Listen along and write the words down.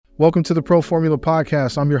Welcome to the Pro Formula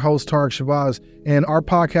Podcast. I'm your host, Tarek Shabazz, and our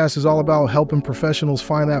podcast is all about helping professionals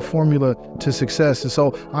find that formula to success. And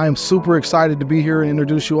so I am super excited to be here and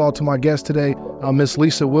introduce you all to my guest today, Miss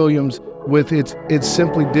Lisa Williams with It's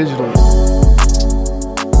Simply Digital.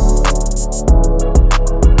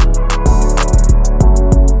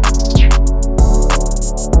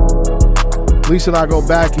 Lisa and I go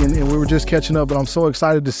back and we were just catching up, but I'm so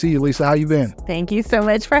excited to see you. Lisa, how you been? Thank you so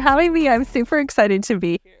much for having me. I'm super excited to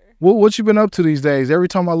be here. What you been up to these days? Every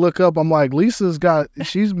time I look up, I'm like,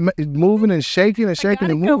 she's moving and shaking and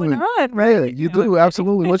shaking and moving. Going on, right? Yeah, you do,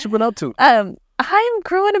 absolutely. What you been up to? I'm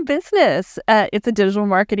growing a business. It's a digital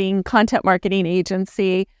marketing, content marketing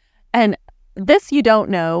agency. And this you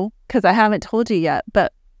don't know because I haven't told you yet,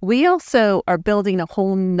 but we also are building a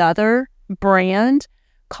whole nother brand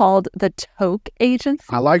called the Toke Agency.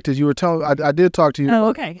 I liked it. You were telling, I did talk to you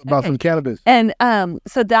about some cannabis. And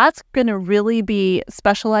so that's going to really be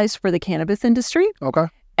specialized for the cannabis industry. Okay.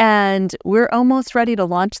 And we're almost ready to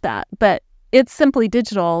launch that. But It's Simply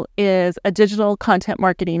Digital is a digital content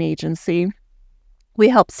marketing agency. We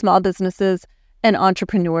help small businesses and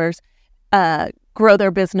entrepreneurs grow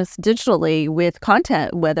their business digitally with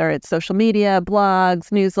content, whether it's social media, blogs,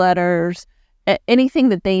 newsletters, anything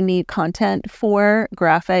that they need content for,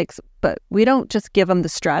 graphics. But we don't just give them the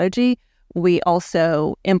strategy. We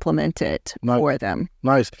also implement it for them.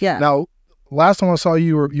 Nice. Yeah. Now, last time I saw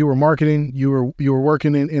you, you were marketing, you were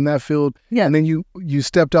working in that field, yeah. And then you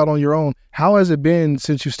stepped out on your own. How has it been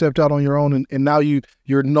since you stepped out on your own and now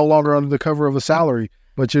you're no longer under the cover of a salary,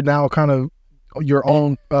 but you're now kind of your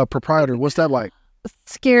own proprietor? What's that like?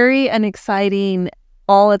 Scary and exciting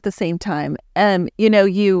all at the same time.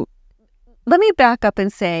 Let me back up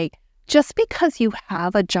and say, just because you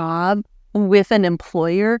have a job with an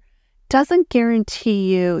employer doesn't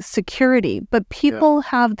guarantee you security, but people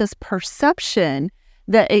have this perception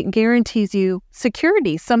that it guarantees you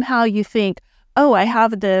security. Somehow you think, oh, I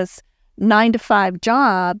have this 9-to-5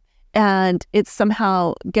 job and it's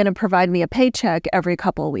somehow going to provide me a paycheck every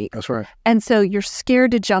couple of weeks. That's right. And so you're scared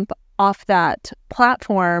to jump off that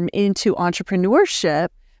platform into entrepreneurship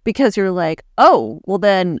because you're like, oh, well,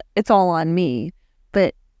 then it's all on me.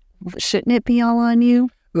 But shouldn't it be all on you?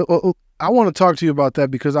 I want to talk to you about that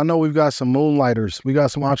because I know we've got some moonlighters. We got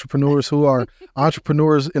some entrepreneurs who are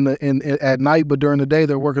entrepreneurs at night, but during the day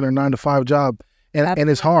they're working their 9-to-5 job, and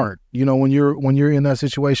it's hard. You know, when you're in that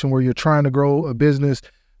situation where you're trying to grow a business,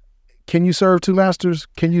 can you serve two masters?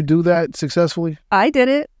 Can you do that successfully? I did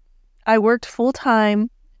it. I worked full time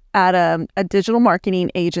at a digital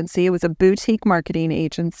marketing agency. It was a boutique marketing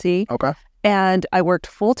agency. Okay. And I worked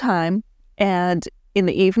full time, and in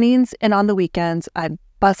the evenings and on the weekends, I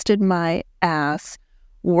busted my ass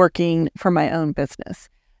working for my own business.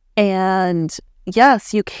 And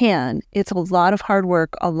yes, you can. It's a lot of hard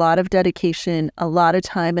work, a lot of dedication, a lot of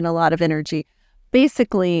time, and a lot of energy.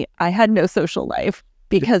 Basically, I had no social life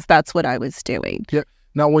because that's what I was doing. Yeah.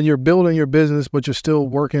 Now, when you're building your business, but you're still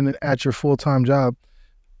working at your full-time job,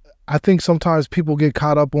 I think sometimes people get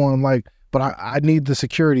caught up on like, but I need the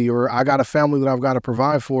security, or I got a family that I've got to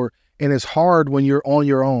provide for. And it's hard when you're on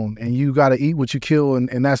your own and you got to eat what you kill.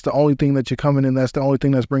 And that's the only thing that you're coming in. That's the only thing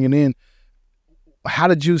that's bringing in. How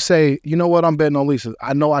did you say, you know what, I'm betting on Lisa.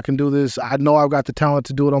 I know I can do this. I know I've got the talent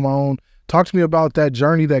to do it on my own. Talk to me about that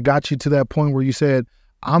journey that got you to that point where you said,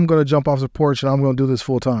 I'm going to jump off the porch and I'm going to do this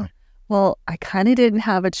full time. Well, I kind of didn't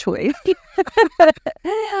have a choice.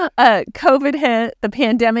 COVID hit, the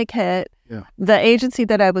pandemic hit. Yeah. The agency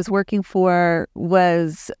that I was working for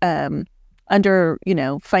was under,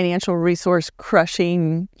 financial resource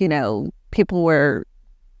crushing, people were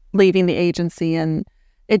leaving the agency and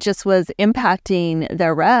it just was impacting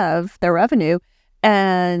their revenue.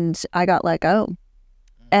 And I got let go.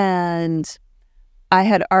 And I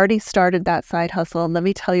had already started that side hustle. And let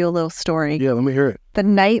me tell you a little story. Yeah, let me hear it. The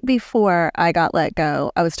night before I got let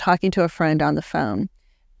go, I was talking to a friend on the phone.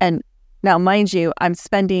 And now, mind you, I've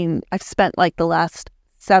spent like the last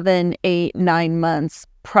 7, 8, 9 months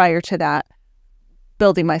prior to that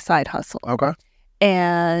building my side hustle. Okay.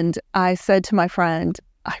 And I said to my friend,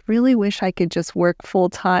 I really wish I could just work full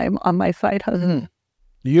time on my side hustle. Mm-hmm.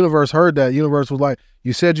 The universe heard that. The universe was like,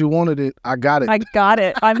 you said you wanted it. I got it. I got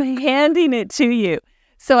it. I'm handing it to you.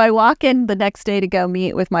 So I walk in the next day to go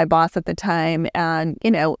meet with my boss at the time. And,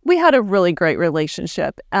 we had a really great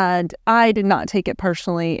relationship. And I did not take it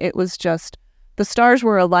personally. It was just the stars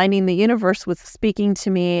were aligning. The universe was speaking to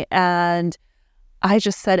me. And I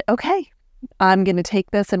just said, okay, I'm going to take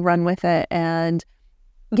this and run with it. And,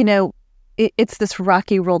 it's this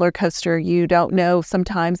rocky roller coaster. You don't know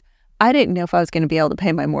sometimes. I didn't know if I was going to be able to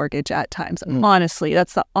pay my mortgage at times. Honestly,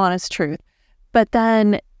 that's the honest truth. But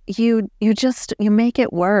then, you make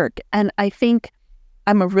it work. And I think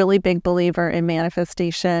I'm a really big believer in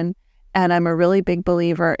manifestation, and I'm a really big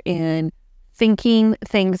believer in thinking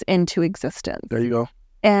things into existence. There you go.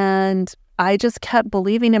 And I just kept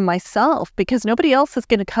believing in myself, because nobody else is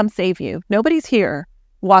going to come save you. Nobody's here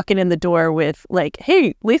walking in the door with like,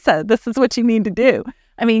 hey, Lisa, this is what you need to do.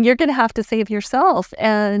 I mean, you're going to have to save yourself.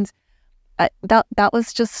 And that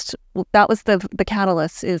was the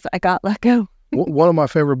catalyst, is I got let go. One of my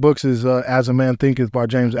favorite books is As a Man Thinketh by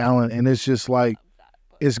James Allen. And it's just like,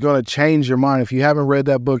 it's going to change your mind. If you haven't read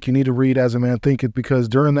that book, you need to read As a Man Thinketh, because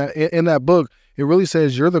in that book, it really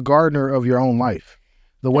says you're the gardener of your own life.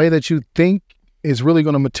 The way that you think is really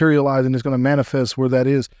going to materialize, and it's going to manifest where that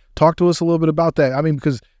is. Talk to us a little bit about that. I mean,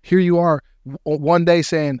 because here you are one day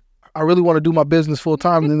saying, I really want to do my business full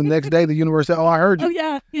time. And then the next day the universe said, oh, I heard you. Oh,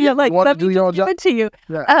 yeah. Yeah, like, let me do your own give job? it to you.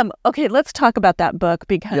 Yeah. Okay, let's talk about that book,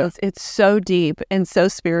 because it's so deep and so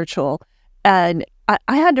spiritual. And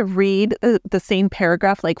I had to read the same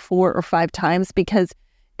paragraph like 4 or 5 times, because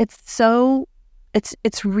it's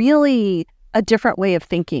really a different way of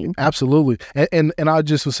thinking. Absolutely. And I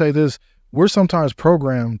just would say this, we're sometimes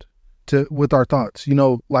programmed with our thoughts,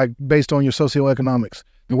 like based on your socioeconomics,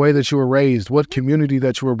 the way that you were raised, what community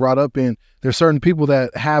that you were brought up in. There's certain people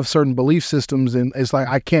that have certain belief systems, and it's like,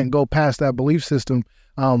 I can't go past that belief system.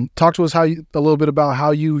 Talk to us a little bit about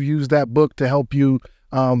how you use that book to help you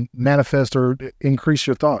manifest or increase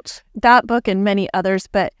your thoughts. That book and many others,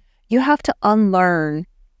 but you have to unlearn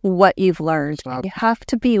what you've learned. Stop. You have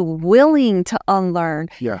to be willing to unlearn.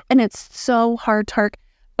 Yeah. And it's so hard, Tark.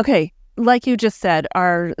 Okay, like you just said,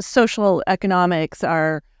 our social economics,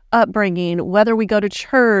 our upbringing, whether we go to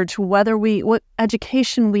church, what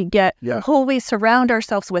education we get, who we surround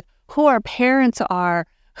ourselves with, who our parents are,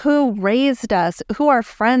 who raised us, who our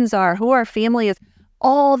friends are, who our family is,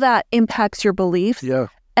 all that impacts your beliefs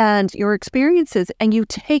and your experiences. And you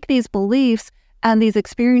take these beliefs and these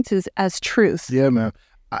experiences as truth. Yeah, man.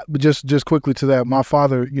 Just quickly to that, my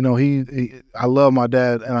father, I love my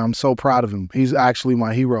dad, and I'm so proud of him. He's actually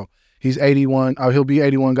my hero. He's 81. He'll be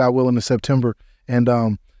 81, God willing, in September.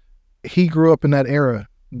 And he grew up in that era,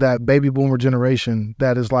 that baby boomer generation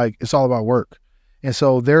that is like, it's all about work. And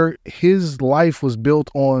so his life was built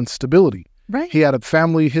on stability. Right. He had a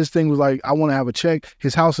family. His thing was like, I want to have a check.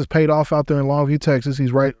 His house is paid off out there in Longview, Texas.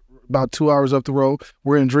 He's right about 2 hours up the road.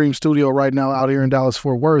 We're in Dream Studio right now out here in Dallas,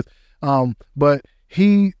 Fort Worth. But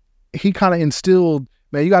he kind of instilled,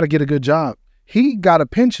 man, you got to get a good job. He got a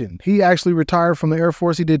pension. He actually retired from the Air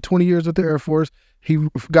Force. He did 20 years with the Air Force. He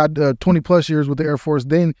got 20 plus years with the Air Force.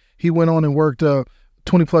 Then he went on and worked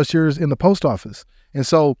 20 plus years in the post office. And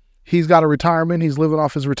so he's got a retirement. He's living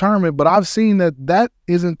off his retirement. But I've seen that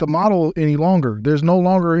isn't the model any longer. There's no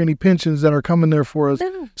longer any pensions that are coming there for us.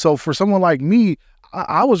 No. So for someone like me,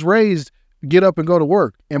 I was raised get up and go to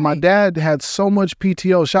work. And my dad had so much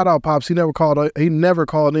PTO. Shout out, Pops. He never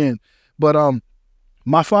called in. But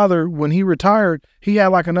my father, when he retired, he had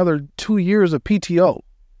like another 2 years of PTO.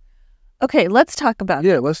 Okay, let's talk about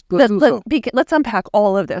that. Let's unpack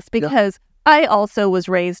all of this, because I also was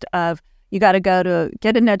raised of, you got to go to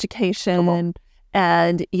get an education,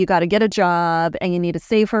 and you got to get a job, and you need to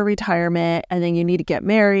save for retirement, and then you need to get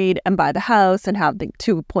married and buy the house and have the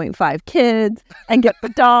 2.5 kids and get the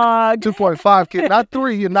dog. 2.5 kids, not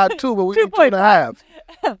 3 and not 2, but we need 2.5.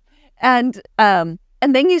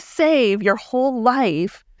 And then you save your whole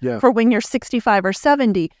life for when you're 65 or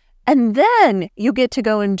 70. And then you get to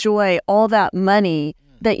go enjoy all that money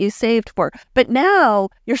that you saved for. But now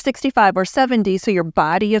you're 65 or 70, so your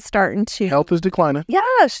body is starting to... Health is declining.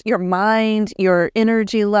 Yes, your mind, your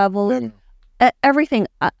energy level, everything.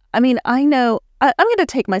 I mean, I know... I'm going to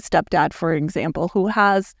take my stepdad, for example, who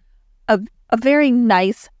has a very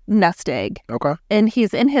nice nest egg. Okay. And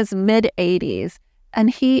he's in his mid-80s.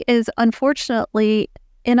 And he is unfortunately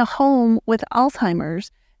in a home with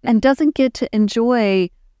Alzheimer's and doesn't get to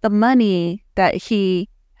enjoy the money that he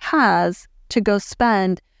has to go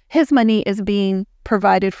spend. His money is being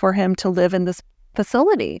provided for him to live in this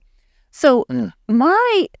facility. So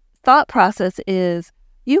my thought process is,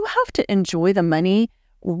 you have to enjoy the money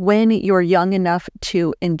when you're young enough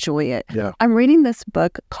to enjoy it. Yeah. I'm reading this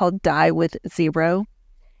book called Die with Zero.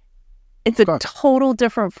 It's a total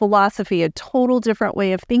different philosophy, a total different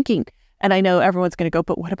way of thinking. And I know everyone's going to go,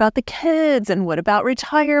 but what about the kids? And what about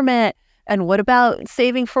retirement? And what about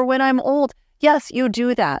saving for when I'm old? Yes, you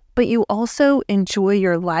do that, but you also enjoy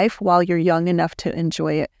your life while you're young enough to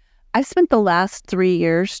enjoy it. I spent the last 3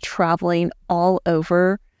 years traveling all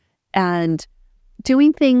over and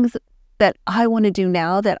doing things that I want to do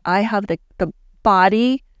now, that I have the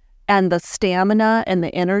body and the stamina and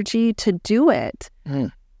the energy to do it.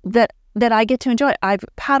 that I get to enjoy. I've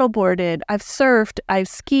paddleboarded, I've surfed, I've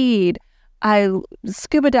skied, I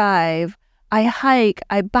scuba dive, I hike,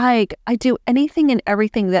 I bike, I do anything and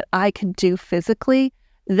everything that I can do physically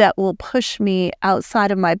that will push me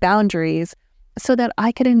outside of my boundaries so that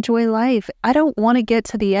I can enjoy life. I don't want to get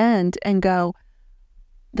to the end and go,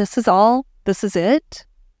 this is all, this is it.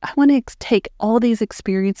 I want to take all these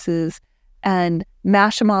experiences and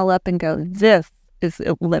mash them all up and go, this is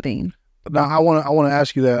living. Now, I want to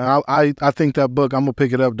ask you that. I think that book, I'm going to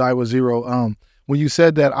pick it up, Die with Zero. When you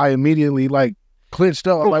said that, I immediately clinched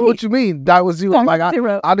up. I'm like, what you mean, Die with Zero? Like,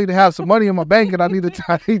 I need to have some money in my bank and I need to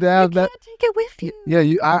have that. You can't take it with you.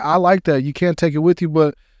 Yeah, I like that. You can't take it with you,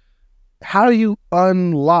 but how do you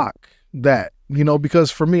unlock that?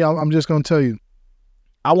 Because for me, I'm just going to tell you,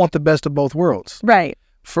 I want the best of both worlds. Right.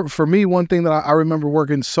 For me, one thing that I remember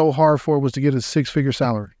working so hard for was to get a 6-figure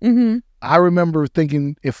salary. Mm-hmm. I remember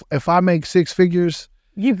thinking, if I make 6 figures,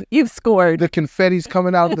 you've scored. The confetti's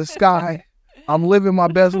coming out of the sky. I'm living my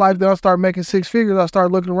best life. Then I start making 6 figures. I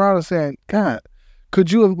start looking around and saying, God,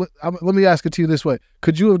 could you have? Let me ask it to you this way: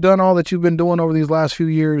 could you have done all that you've been doing over these last few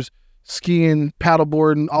years, skiing,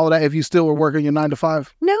 paddleboarding, all of that, if you still were working your 9 to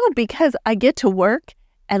 5? No, because I get to work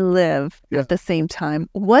and live at the same time.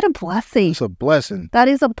 What a blessing. It's a blessing. That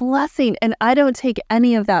is a blessing. And I don't take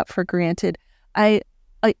any of that for granted. I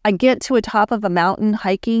get to a top of a mountain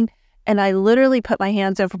hiking and I literally put my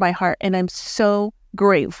hands over my heart and I'm so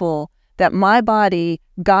grateful that my body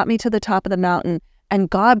got me to the top of the mountain and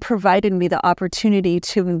God provided me the opportunity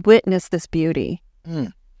to witness this beauty.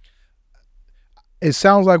 Mm. It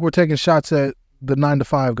sounds like we're taking shots at the 9 to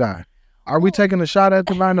 5 guy. Are we taking a shot at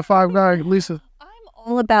the 9 to 5 guy, Lisa?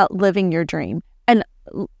 All about living your dream. And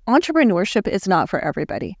entrepreneurship is not for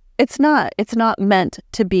everybody. It's not meant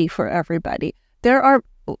to be for everybody.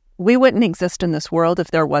 We wouldn't exist in this world if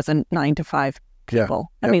there wasn't 9 to 5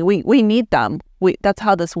 people. Yeah. I mean, we need them. That's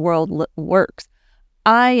how this world works.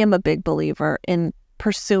 I am a big believer in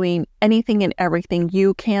pursuing anything and everything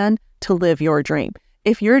you can to live your dream.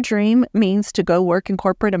 If your dream means to go work in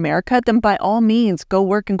corporate America, then by all means, go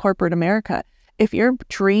work in corporate America. If your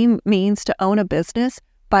dream means to own a business,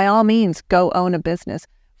 by all means, go own a business.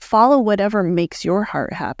 Follow whatever makes your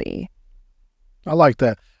heart happy. I like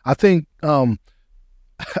that. I think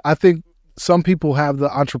some people have the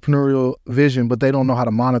entrepreneurial vision, but they don't know how to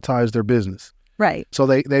monetize their business. Right. So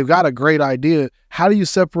they've got a great idea. How do you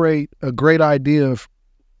separate a great idea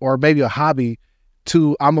or maybe a hobby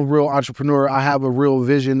to I'm a real entrepreneur, I have a real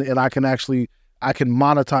vision, and I can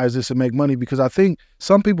monetize this and make money? Because I think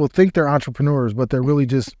some people think they're entrepreneurs, but they're really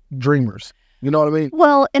just dreamers. You know what I mean?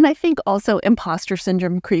 Well, and I think also imposter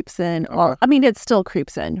syndrome creeps in. Okay. Well, I mean, it still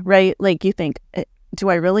creeps in, right? Like you think, do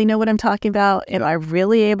I really know what I'm talking about? Am I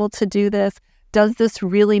really able to do this? Does this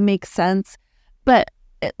really make sense? But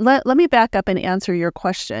let me back up and answer your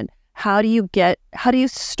question. How do you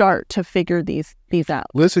start to figure these out?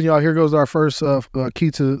 Listen, y'all, here goes our first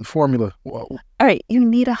key to the formula. Whoa. All right. You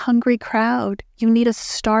need a hungry crowd. You need a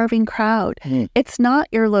starving crowd. It's not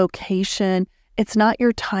your location. It's not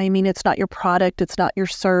your timing. It's not your product. It's not your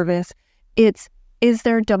service. Is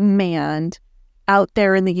there demand out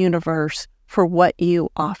there in the universe for what you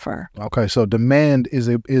offer? Okay. So demand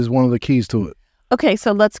is one of the keys to it. Okay.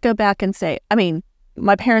 So let's go back and say,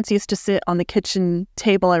 my parents used to sit on the kitchen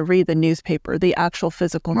table and read the newspaper, the actual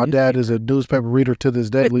physical newspaper. My dad is a newspaper reader to this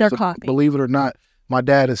day. With their coffee. Believe it or not, my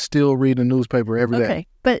dad is still reading the newspaper every day. Okay,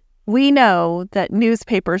 but we know that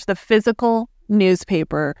newspapers, the physical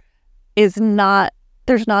newspaper, there's not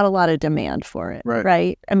a lot of demand for it,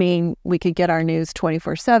 right? I mean, we could get our news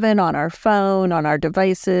 24/7 on our phone, on our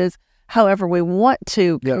devices, however we want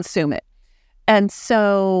to consume it. And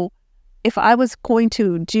so if I was going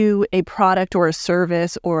to do a product or a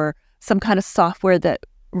service or some kind of software that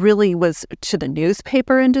really was to the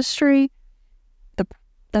newspaper industry,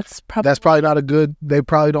 that's probably not they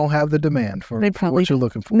probably don't have the demand for what you're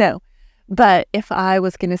looking for. No. But if I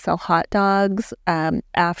was going to sell hot dogs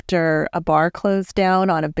after a bar closed down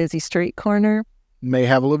on a busy street corner, may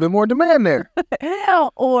have a little bit more demand there.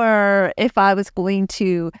 Or if I was going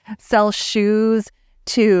to sell shoes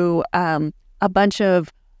to a bunch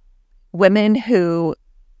of women who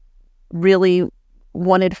really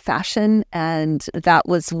wanted fashion and that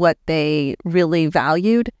was what they really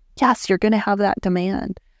valued, yes, you're going to have that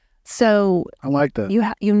demand. So I like that.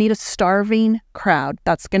 You need a starving crowd.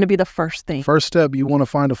 That's going to be the first thing. First step, you want to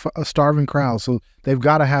find a starving crowd. So they've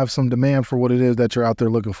got to have some demand for what it is that you're out there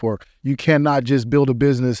looking for. You cannot just build a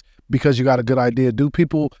business because you got a good idea. Do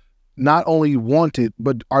people not only want it,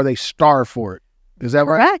 but are they starved for it? Is that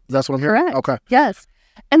right? Correct. That's what I'm hearing? Correct. Okay. Yes.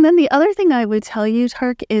 And then the other thing I would tell you,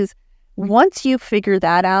 Turk, is once you figure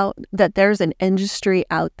that out, that there's an industry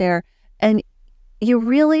out there, and you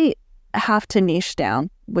really have to niche down,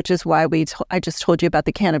 which is why I just told you about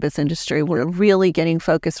the cannabis industry. We're really getting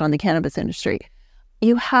focused on the cannabis industry.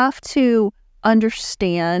 You have to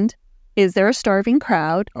understand, is there a starving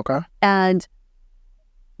crowd? Okay. And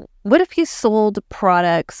what if you sold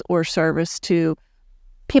products or service to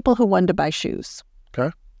people who wanted to buy shoes?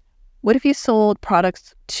 Okay. What if you sold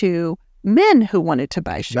products to men who wanted to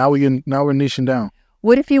buy shoes? Now we're niching down.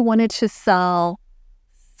 What if you wanted to sell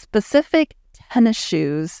specific tennis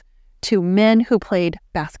shoes to men who played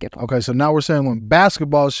basketball? Okay, so now we're saying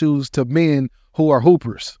basketball shoes to men who are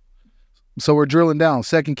hoopers. So we're drilling down.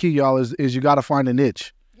 Second key, y'all, is you got to find a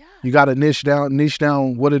niche. Yeah. You got to niche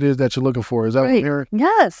down what it is that you're looking for. Is that what I'm hearing?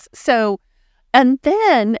 Yes. So, and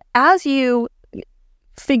then as you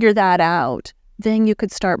figure that out, then you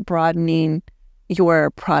could start broadening your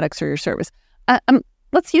products or your service.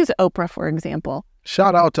 Let's use Oprah, for example.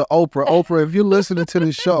 Shout out to Oprah. Oprah, if you're listening to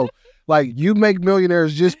this show, like, you make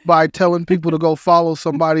millionaires just by telling people to go follow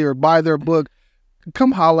somebody or buy their book.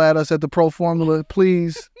 Come holla at us at the Pro Formula,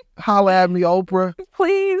 please. Holla at me, Oprah.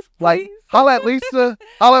 Please. Like, holla at Lisa.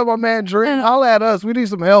 Holla at my man, Dream. Holla at us. We need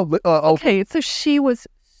some help, Oprah. Okay, so she was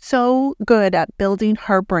so good at building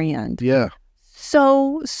her brand. Yeah.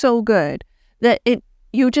 So good that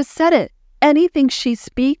you just said it. Anything she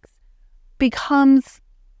speaks becomes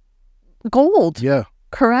gold. Yeah.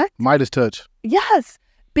 Correct? Midas touch. Yes,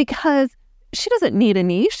 because she doesn't need a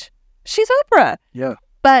niche. She's Oprah. Yeah.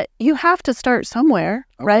 But you have to start somewhere,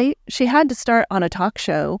 right? She had to start on a talk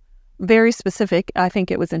show, very specific. I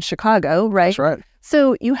think it was in Chicago, right? That's right.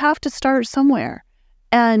 So you have to start somewhere.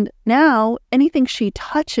 And now anything she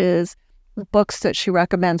touches, books that she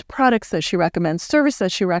recommends, products that she recommends, service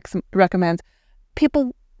that she recommends,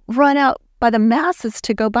 people run out by the masses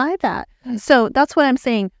to go buy that. So that's what I'm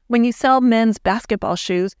saying. When you sell men's basketball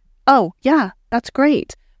shoes, oh, yeah, that's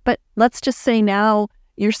great. But let's just say now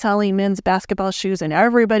you're selling men's basketball shoes and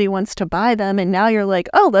everybody wants to buy them. And now you're like,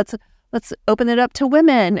 oh, let's open it up to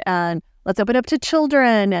women and let's open it up to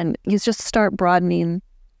children. And you just start broadening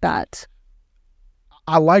that.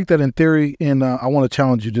 I like that in theory, and I want to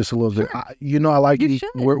challenge you just a little bit. I like you.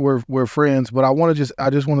 We're friends, but I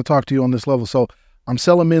just want to talk to you on this level. So I'm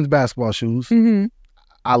selling men's basketball shoes. Mm-hmm.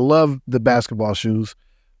 I love the basketball shoes,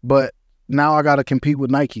 but now I got to compete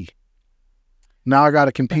with Nike. Now I got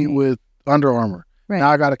to compete with Under Armour. Right. Now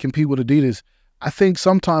I got to compete with Adidas. I think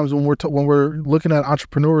sometimes when we're looking at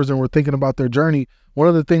entrepreneurs and we're thinking about their journey, one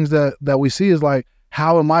of the things that we see is like,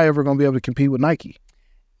 how am I ever going to be able to compete with Nike?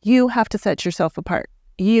 You have to set yourself apart.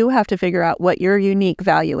 You have to figure out what your unique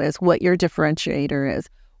value is, what your differentiator is,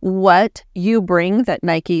 what you bring that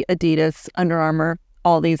Nike, Adidas, Under Armour,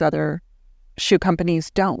 all these other shoe companies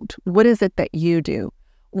don't. What is it that you do?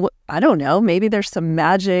 I don't know. Maybe there's some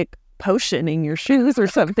magic potion in your shoes or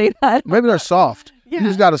something. Maybe they're soft. Yeah. You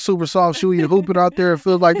just got a super soft shoe. You're hooping out there. It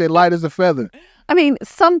feels like they're light as a feather. I mean,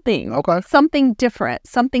 something. Okay. Something different,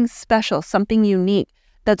 something special, something unique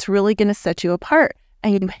that's really going to set you apart.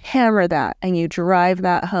 And you hammer that and you drive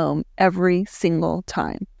that home every single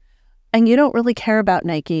time. And you don't really care about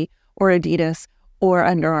Nike or Adidas or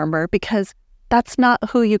Under Armour because that's not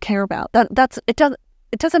who you care about.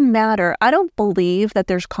 It doesn't matter. I don't believe that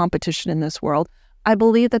there's competition in this world. I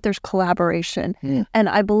believe that there's collaboration. Yeah. And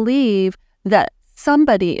I believe that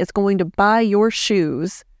somebody is going to buy your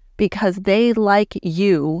shoes because they like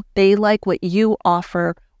you. They like what you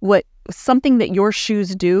offer, something that your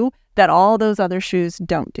shoes do that all those other shoes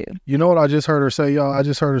don't do. You know what I just heard her say, y'all? I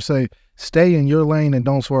just heard her say, stay in your lane and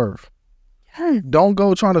don't swerve. Yes. Don't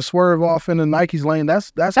go trying to swerve off into Nike's lane.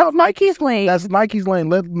 That's Nike's lane. That's Nike's lane.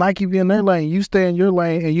 Let Nike be in their lane. You stay in your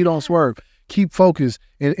lane and you don't swerve. Keep focused.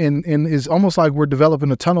 And it's almost like we're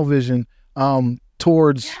developing a tunnel vision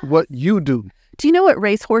towards what you do. Do you know what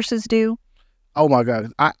racehorses do? Oh my God.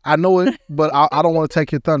 I know it, but I don't want to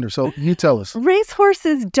take your thunder. So you tell us.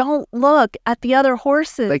 Racehorses don't look at the other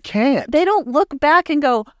horses. They can't. They don't look back and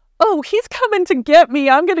go, oh, he's coming to get me.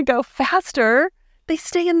 I'm going to go faster. They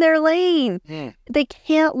stay in their lane. Mm. They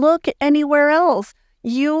can't look anywhere else.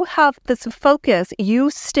 You have this focus. You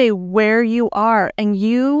stay where you are and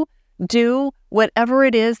you do whatever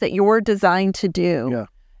it is that you're designed to do. Yeah.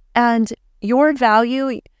 And your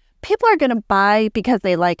value, people are going to buy because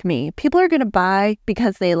they like me. People are going to buy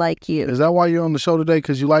because they like you. Is that why you're on the show today?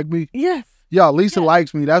 Because you like me? Yes. Yeah, Lisa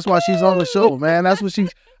likes me. That's why she's on the show, man. That's what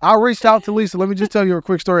I reached out to Lisa. Let me just tell you a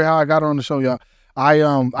quick story how I got her on the show, y'all. I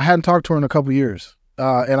hadn't talked to her in a couple of years.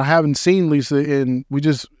 And I haven't seen Lisa we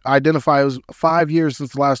just identified it was 5 years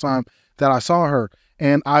since the last time that I saw her.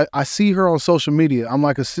 And I see her on social media. I'm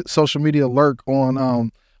like a social media lurk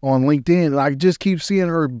on on LinkedIn, and I just keep seeing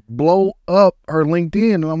her blow up her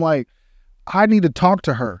LinkedIn, and I'm like, I need to talk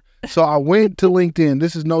to her. So I went to LinkedIn.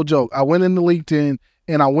 This is no joke. I went into LinkedIn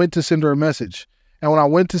and I went to send her a message. And when I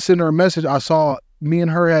went to send her a message, I saw me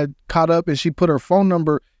and her had caught up, and she put her phone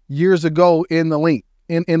number years ago in the link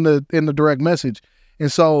in the direct message.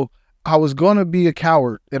 And so I was gonna be a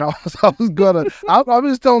coward, and I'm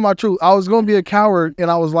just telling my truth. I was gonna be a coward,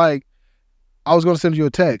 and I was like, I was gonna send you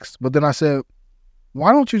a text, but then I said,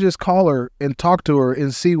 why don't you just call her and talk to her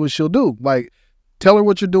and see what she'll do? Like, tell her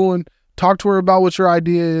what you're doing, talk to her about what your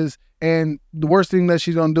idea is, and the worst thing that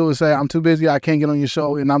she's gonna do is say, I'm too busy, I can't get on your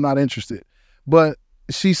show, and I'm not interested. But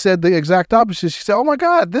she said the exact opposite. She said, oh my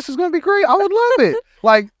God, this is gonna be great. I would love it.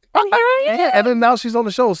 Like, yeah. And then now she's on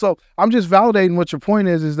the show. So I'm just validating what your point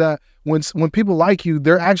is that when people like you,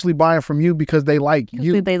 they're actually buying from you because they like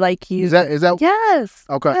you. They like you. Is that? Yes.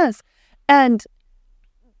 Okay. Yes. And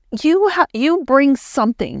you bring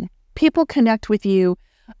something. People connect with you.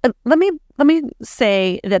 Let me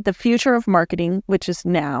say that the future of marketing, which is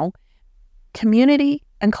now, community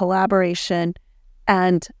and collaboration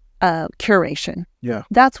and curation. Yeah.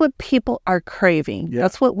 That's what people are craving. Yeah.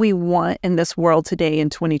 That's what we want in this world today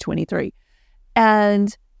in 2023.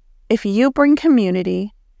 And if you bring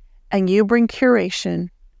community and you bring curation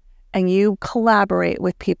and you collaborate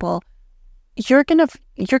with people, you're gonna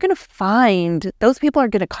find those people are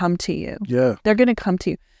gonna come to you. Yeah. They're gonna come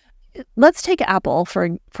to you. Let's take Apple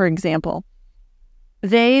for example.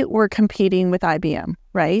 They were competing with IBM,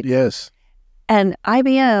 right? Yes. And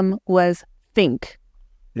IBM was think.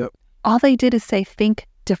 Yep. All they did is say think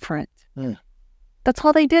different. That's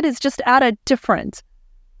all they did is just add a different.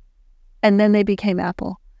 And then they became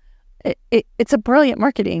Apple. It's a brilliant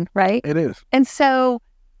marketing, right? It is. And so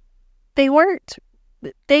they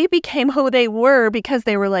became who they were because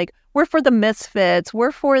they were like, we're for the misfits.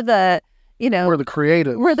 We're for the, we're the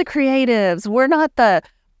creatives. We're the creatives. We're not the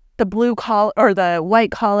blue collar or the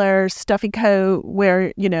white collar stuffy coat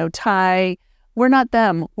wear, tie. We're not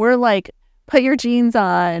them. We're like, put your jeans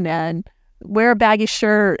on and wear a baggy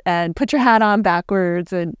shirt and put your hat on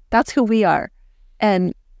backwards. And that's who we are.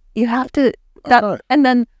 And you have to, and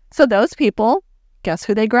then, so those people, guess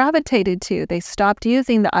who they gravitated to? They stopped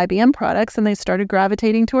using the IBM products and they started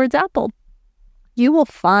gravitating towards Apple. You will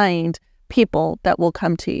find people that will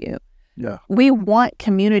come to you. Yeah. We want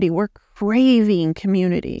community. We're craving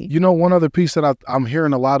community. One other piece that I'm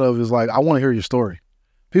hearing a lot of is like, I want to hear your story.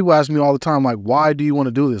 People ask me all the time, like, why do you want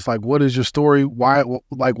to do this? Like, what is your story? Why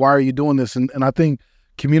are you doing this? And I think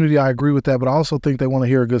community, I agree with that, but I also think they want to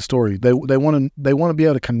hear a good story. They want to be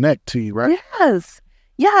able to connect to you, right?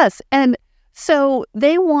 Yes. And so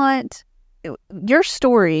they want your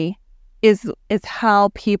story is how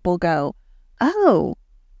people go, oh,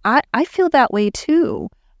 I feel that way too.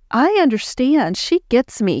 I understand. She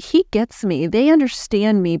gets me. He gets me. They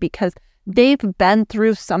understand me because they've been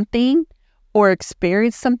through something or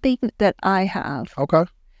experienced something that I have. Okay.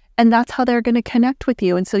 And that's how they're going to connect with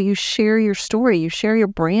you. And so you share your story, you share your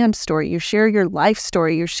brand story, you share your life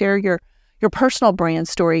story, you share your personal brand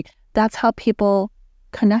story. That's how people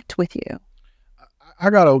connect with you. I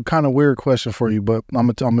got a kind of weird question for you, but I'm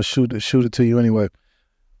gonna shoot it to you anyway.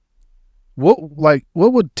 What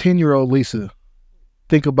would 10-year-old Lisa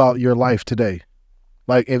think about your life today?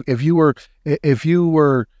 Like if you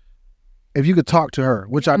could talk to her,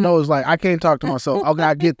 which I know is like, I can't talk to myself. Okay,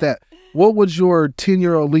 I get that. What would your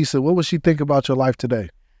 10-year-old Lisa, what would she think about your life today?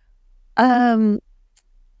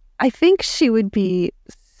 I think she would be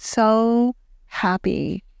so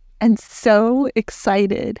happy and so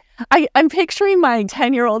excited. I'm picturing my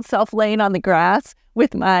 10-year-old self laying on the grass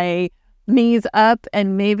with my knees up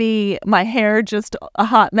and maybe my hair just a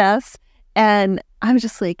hot mess. And I'm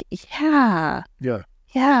just like, yeah,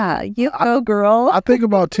 you go, girl. I think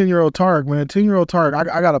about 10-year-old Tarek, man. 10-year-old Tarek,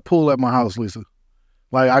 I got a pool at my house, Lisa.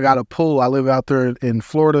 Like, I got a pool. I live out there in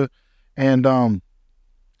Florida. And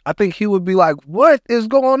I think he would be like, what is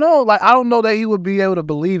going on? Like, I don't know that he would be able to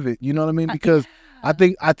believe it. You know what I mean? Because I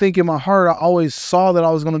think in my heart, I always saw that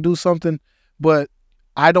I was going to do something, but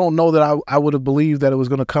I don't know that I would have believed that it was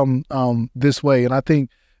going to come this way. And I think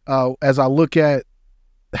as I look at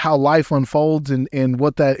how life unfolds and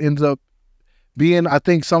what that ends up being, I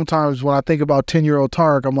think sometimes when I think about 10-year-old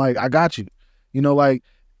Tarek, I'm like, I got you. Like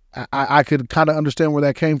I could kind of understand where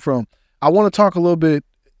that came from. I want to talk a little bit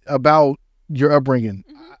about your upbringing.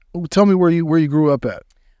 Mm-hmm. Tell me where you grew up at.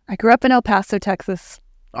 I grew up in El Paso, Texas.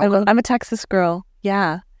 Okay. I'm a Texas girl.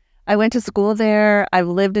 Yeah. I went to school there. I've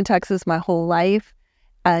lived in Texas my whole life.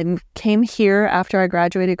 I came here after I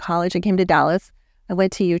graduated college. I came to Dallas. I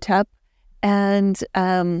went to UTEP. And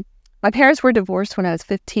my parents were divorced when I was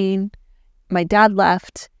 15. my dad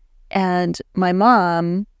left, and my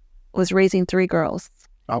mom was raising 3 girls.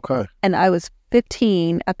 Okay. And I was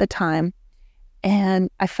 15 at the time, and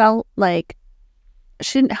I felt like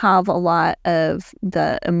she didn't have a lot of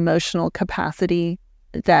the emotional capacity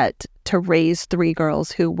that to raise 3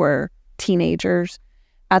 girls who were teenagers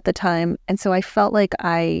at the time. And so I felt like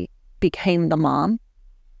I became the mom,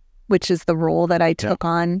 which is the role that I took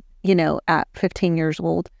on, at 15 years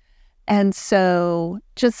old. And so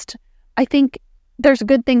I think there's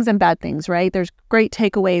good things and bad things, right? There's great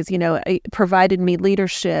takeaways. It provided me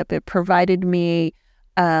leadership. It provided me,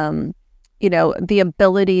 the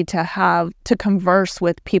ability to converse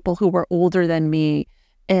with people who were older than me.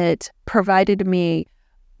 It provided me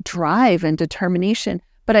drive and determination.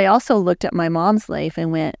 But I also looked at my mom's life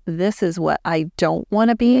and went, this is what I don't want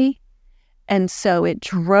to be. And so it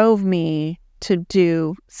drove me to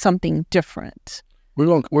do something different.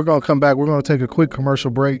 We're gonna come back. We're gonna take a quick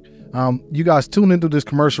commercial break. You guys tune into this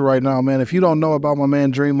commercial right now, man. If you don't know about my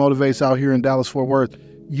man Dream Motivates out here in Dallas Fort Worth,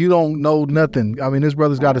 you don't know nothing. I mean, this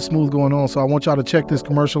brother's got it smooth going on. So I want y'all to check this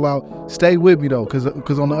commercial out. Stay with me though,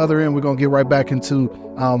 because on the other end, we're gonna get right back into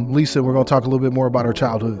Lisa. We're gonna talk a little bit more about her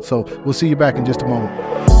childhood. So we'll see you back in just a moment.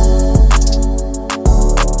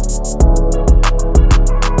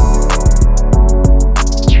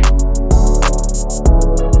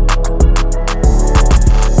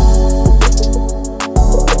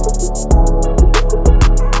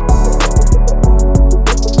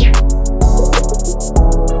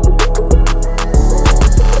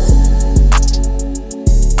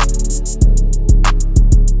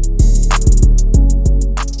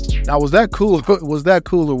 Now, was that cool? Was that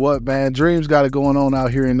cool or what, man? Dream's got it going on out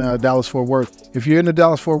here in Dallas Fort Worth. If you're in the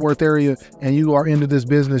Dallas Fort Worth area and you are into this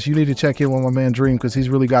business, you need to check in with my man Dream because he's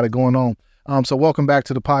really got it going on. So welcome back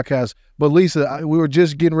to the podcast. But Lisa, we were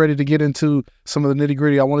just getting ready to get into some of the nitty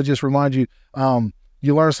gritty. I want to just remind you,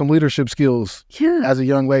 you learned some leadership skills as a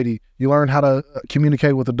young lady. You learned how to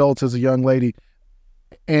communicate with adults as a young lady.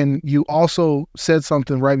 And you also said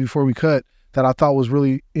something right before we cut that I thought was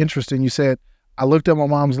really interesting. You said, I looked at my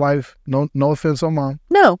mom's life. No offense on mom.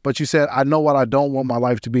 No. But you said, I know what I don't want my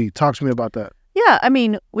life to be. Talk to me about that. Yeah. I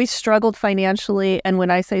mean, we struggled financially. And when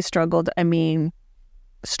I say struggled, I mean,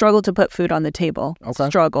 struggled to put food on the table. Okay.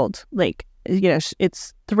 Struggled. Like,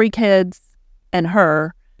 it's 3 kids and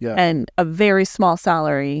her and a very small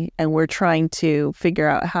salary. And we're trying to figure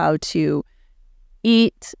out how to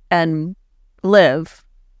eat and live,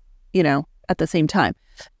 at the same time.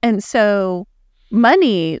 And so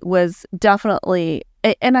money was definitely,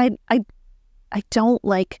 and I don't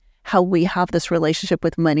like how we have this relationship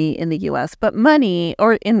with money in the U.S., but money,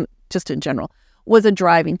 or in general, was a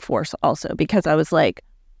driving force also, because I was like,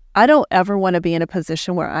 I don't ever want to be in a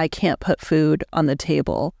position where I can't put food on the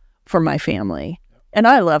table for my family. And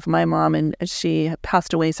I love my mom, and she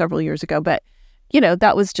passed away several years ago, but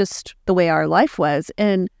that was just the way our life was.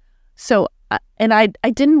 And so, I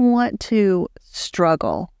didn't want to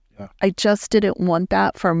struggle. I just didn't want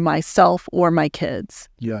that for myself or my kids.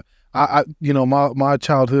 Yeah. My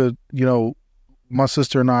childhood, my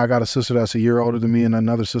sister and I got a sister that's a year older than me and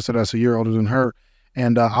another sister that's a year older than her.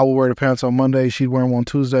 And I would wear the pants on Monday. She'd wear them on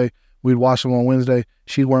Tuesday. We'd wash them on Wednesday.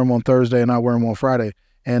 She'd wear them on Thursday and I'd wear them on Friday.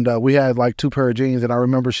 And we had like 2 pair of jeans. And I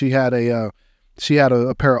remember she had a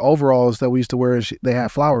pair of overalls that we used to wear. And they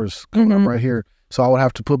had flowers coming up right here. So I would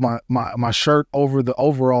have to put my shirt over the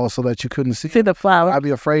overall so that you couldn't see the flower. I'd be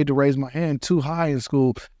afraid to raise my hand too high in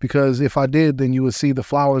school because if I did, then you would see the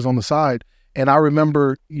flowers on the side. And I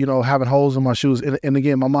remember, having holes in my shoes. And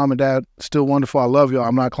again, my mom and dad, still wonderful. I love y'all.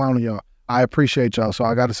 I'm not clowning y'all. I appreciate y'all. So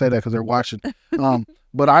I got to say that because they're watching.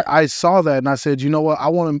 But I saw that and I said, you know what? I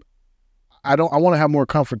want to have more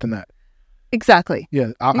comfort than that. Exactly.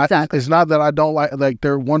 Yeah. Exactly. It's not that I don't like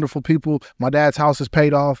they're wonderful people. My dad's house is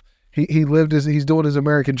paid off. He's doing his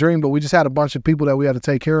American dream, but we just had a bunch of people that we had to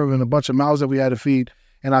take care of and a bunch of mouths that we had to feed.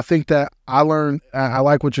 And I think that I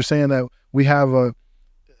like what you're saying, that we have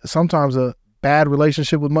sometimes a bad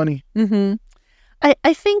relationship with money. Mm-hmm.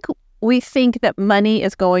 I think we think that money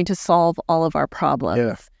is going to solve all of our problems.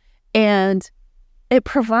 Yeah. And it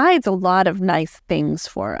provides a lot of nice things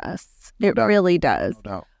for us. It really does. No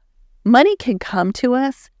doubt. Money can come to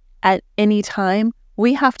us at any time.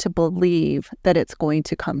 We have to believe that it's going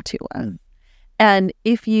to come to us. And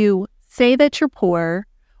if you say that you're poor,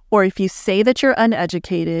 or if you say that you're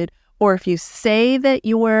uneducated, or if you say that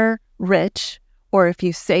you're rich, or if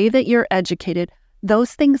you say that you're educated,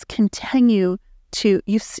 those things continue to,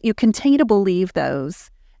 you continue to believe those,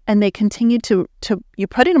 and they continue to you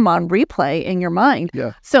putting them on replay in your mind.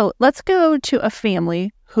 Yeah. So let's go to a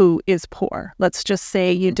family who is poor. Let's just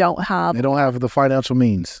say you don't have... They don't have the financial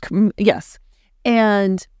means. Yes.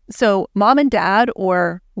 And so mom and dad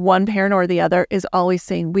or one parent or the other is always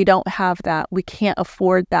saying, we don't have that. We can't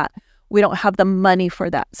afford that. We don't have the money for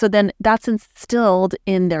that. So then that's instilled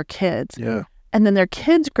in their kids. Yeah. And then their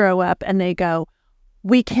kids grow up and they go,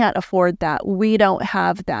 we can't afford that. We don't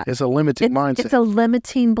have that. It's a limiting mindset. It's a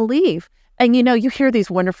limiting belief. And, you hear these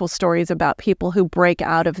wonderful stories about people who break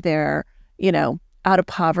out of their, out of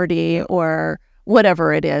poverty or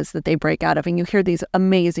whatever it is that they break out of. And you hear these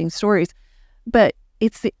amazing stories. But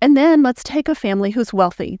and then let's take a family who's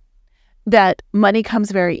wealthy, that money comes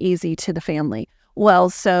very easy to the family. Well,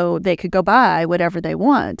 so they could go buy whatever they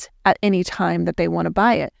want at any time that they want to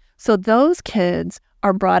buy it. So those kids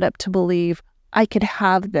are brought up to believe, I could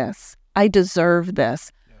have this. I deserve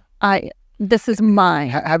this. Yeah. This is mine.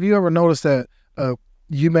 Have you ever noticed that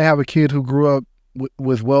you may have a kid who grew up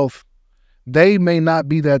with wealth? They may not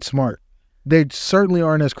be that smart. They certainly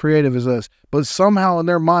aren't as creative as us, but somehow in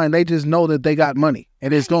their mind, they just know that they got money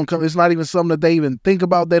and it's going to come. It's not even something that they even think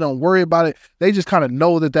about. They don't worry about it. They just kind of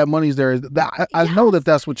know that money's there. I know that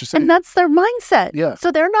that's what you're saying. And that's their mindset. Yeah.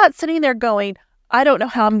 So they're not sitting there going, I don't know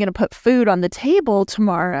how I'm going to put food on the table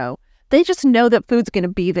tomorrow. They just know that food's going to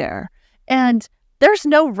be there. And there's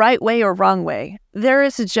no right way or wrong way. There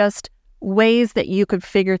is just ways that you could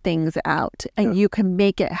figure things out and you can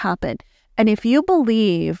make it happen. And if you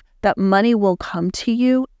believe that money will come to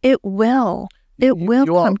you, it will. It will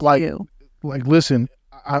come to you. Like, listen,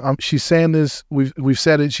 she's saying this. We've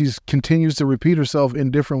said it. She continues to repeat herself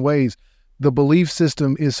in different ways. The belief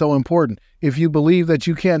system is so important. If you believe that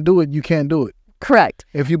you can't do it, you can't do it. Correct.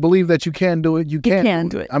 If you believe that you can do it, you can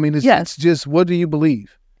do it. I mean, it's just, what do you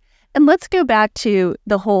believe? And let's go back to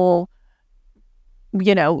the whole,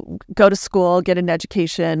 go to school, get an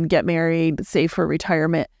education, get married, save for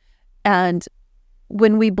retirement. And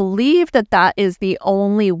when we believe that that is the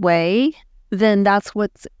only way, then that's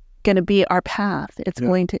what's going to be our path. It's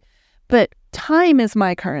going to, but time is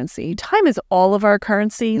my currency. Time is all of our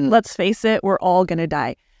currency. Let's face it, we're all going to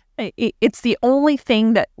die. It's the only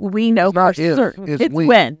thing that we know for certain. It's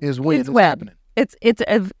when. It's happening.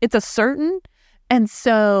 It's a certain. And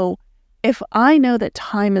so if I know that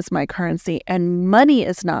time is my currency and money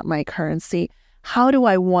is not my currency, how do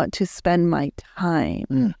I want to spend my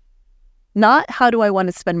time? Not how do I want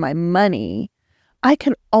to spend my money. I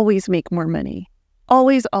can always make more money.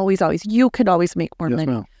 Always, always, always. You could always make more money.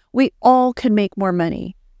 Ma'am. We all can make more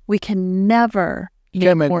money. We can never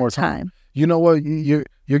make more time. You know what?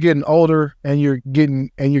 You're getting older and you're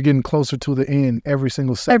getting closer to the end every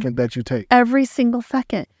single second that you take. Every single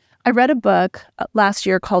second. I read a book last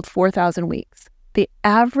year called 4,000 Weeks. The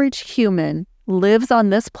average human lives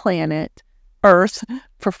on this planet, Earth,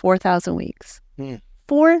 for 4,000 weeks.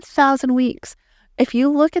 4,000 weeks. If you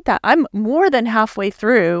look at that, I'm more than halfway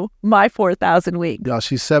through my 4,000 weeks. Yeah,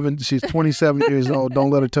 she's 27 years old.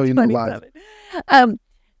 Don't let her tell you no lies.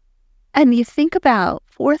 And you think about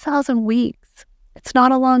 4,000 weeks. It's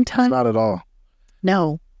not a long time. It's not at all.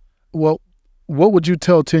 No. Well, what would you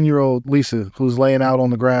tell 10-year-old Lisa who's laying out on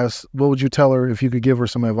the grass? What would you tell her if you could give her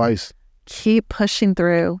some advice? Keep pushing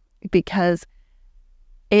through, because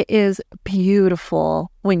it is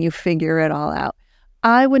beautiful when you figure it all out.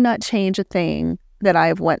 I would not change a thing that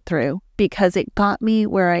I've went through, because it got me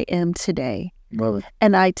where I am today. Love it.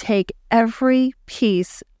 And I take every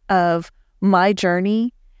piece of my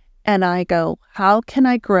journey and I go, how can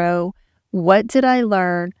I grow? What did I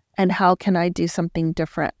learn? And how can I do something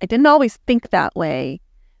different? I didn't always think that way,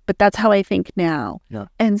 but that's how I think now. Yeah.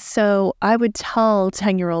 And so I would tell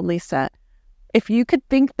 10-year-old Lisa, if you could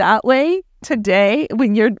think that way today,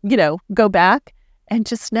 when you're, go back and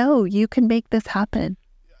just know you can make this happen.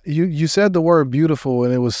 You said the word beautiful,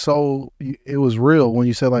 and it was real when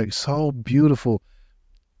you said, like, so beautiful.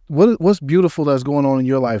 What's beautiful that's going on in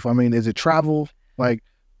your life? I mean, is it travel? Like,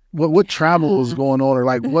 what travel is going on, or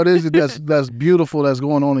like, what is it that's beautiful that's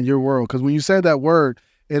going on in your world? Because when you said that word,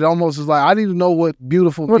 it almost is like, I need to know what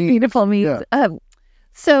beautiful means. What beautiful means. Yeah.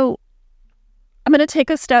 So I'm going to take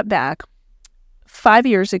a step back. 5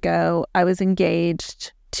 years ago, I was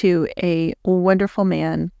engaged to a wonderful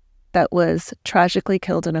man that was tragically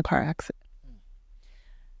killed in a car accident.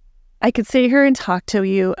 I could sit here and talk to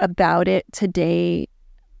you about it today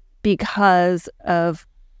because of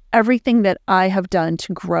everything that I have done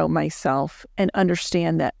to grow myself and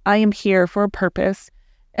understand that I am here for a purpose,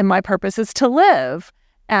 and my purpose is to live.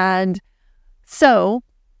 And so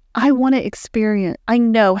I want to experience, I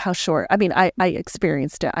know how short, I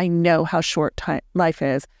experienced it. I know how short life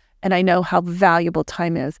is, and I know how valuable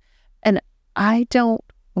time is. And I don't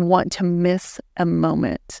want to miss a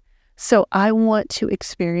moment. So I want to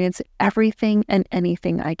experience everything and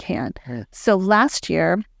anything I can. So last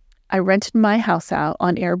year, I rented my house out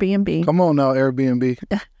on Airbnb. Come on now, Airbnb.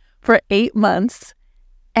 For 8 months,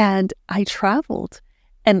 and I traveled.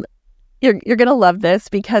 And you're going to love this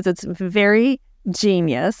because it's very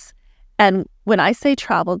genius. And when I say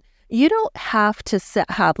traveled, you don't have to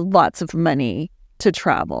have lots of money to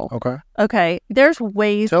travel. Okay. Okay. There's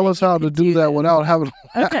ways. Tell us how to do that without having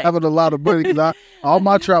having a lot of money. 'Cause all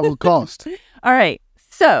my travel cost. All right.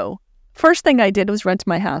 So first thing I did was rent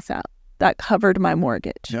my house out. That covered my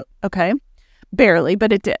mortgage. Yep. Okay. Barely,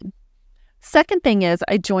 but it did. Second thing is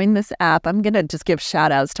I joined this app. I'm going to just give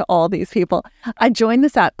shout outs to all these people. I joined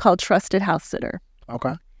this app called Trusted House Sitter.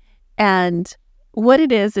 Okay. And what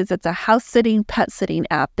it is it's a house sitting, pet sitting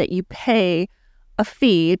app that you pay a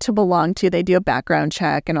fee to belong to. They do a background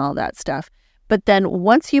check and all that stuff. But then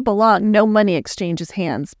once you belong, no money exchanges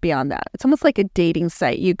hands beyond that. It's almost like a dating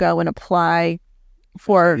site. You go and apply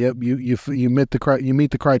for. Yep. You meet the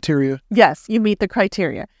criteria. Yes, you meet the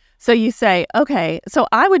criteria. So you say, okay, so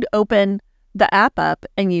I would open the app up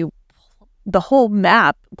and the whole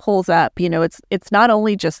map pulls up. It's not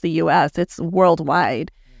only just the US, it's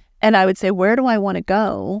worldwide. And I would say, where do I want to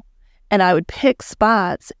go? And I would pick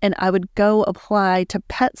spots and I would go apply to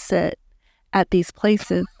pet sit at these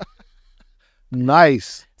places.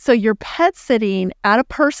 Nice. So you're pet sitting at a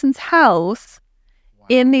person's house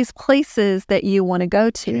in these places that you want to go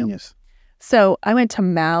to. Genius. So I went to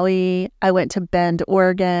Maui, I went to Bend,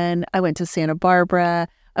 Oregon, I went to Santa Barbara,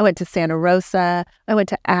 I went to Santa Rosa, I went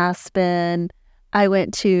to Aspen, I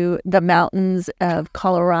went to the mountains of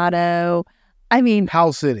Colorado. I mean,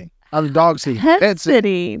 house sitting. I'm dog sitting. Pet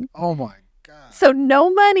sitting. Oh my God. So no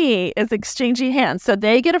money is exchanging hands. So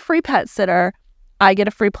they get a free pet sitter. I get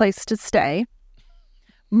a free place to stay.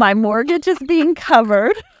 My mortgage is being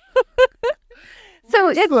covered.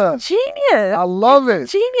 So it's genius. I love it.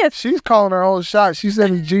 Genius. She's calling her own shot. She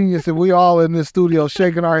said it's genius, and we all in this studio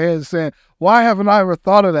shaking our heads saying, why haven't I ever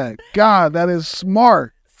thought of that? God, that is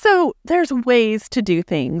smart. So there's ways to do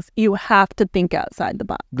things. You have to think outside the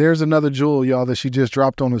box. There's another jewel, y'all, that she just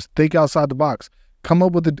dropped on us. Think outside the box. Come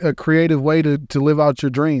up with a creative way to live out your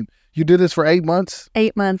dream. You did this for 8 months?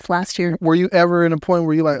 8 months last year. Were you ever in a point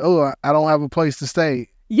where you're like, oh, I don't have a place to stay?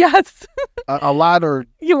 Yes. a lot or?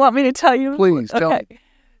 You want me to tell you? Please, tell me.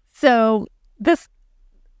 So this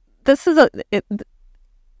is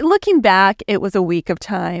looking back, it was a week of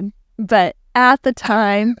time, but at the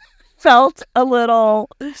time felt a little,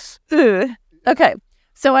 Okay.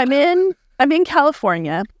 So I'm in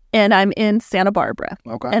California and I'm in Santa Barbara.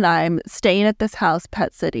 Okay. And I'm staying at this house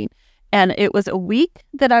pet sitting. And it was a week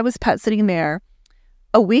that I was pet sitting there.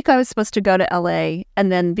 A week I was supposed to go to LA,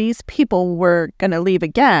 and then these people were going to leave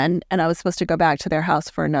again, and I was supposed to go back to their house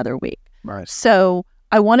for another week. Right. So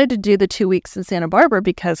I wanted to do the 2 weeks in Santa Barbara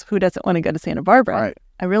because who doesn't want to go to Santa Barbara? Right.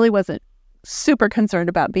 I really wasn't super concerned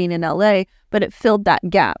about being in LA, but it filled that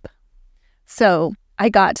gap. So I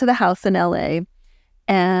got to the house in LA,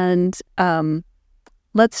 and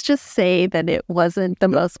let's just say that it wasn't the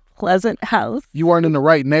most pleasant house. You weren't in the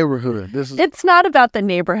right neighborhood. It's not about the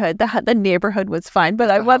neighborhood. The neighborhood was fine,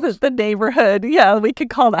 but I wasn't the neighborhood. Yeah, we could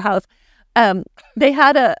call the house. They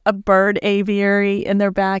had a bird aviary in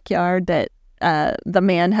their backyard that the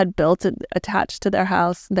man had built attached to their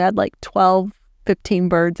house. They had like 12, 15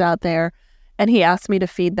 birds out there, and he asked me to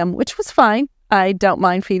feed them, which was fine. I don't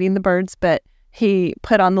mind feeding the birds, but he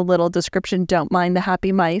put on the little description, don't mind the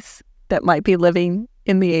happy mice that might be living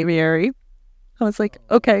in the aviary. I was like,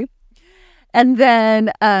 okay. And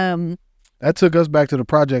then that took us back to the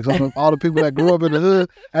projects. All the people that grew up in the hood,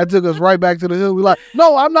 that took us right back to the hood. We're like,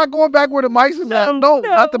 no, I'm not going back where the mice is at. No,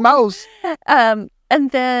 not the mouse. And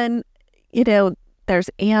then, there's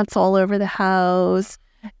ants all over the house.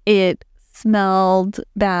 It smelled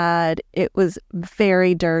bad. It was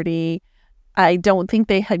very dirty. I don't think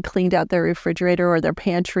they had cleaned out their refrigerator or their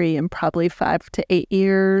pantry in probably 5 to 8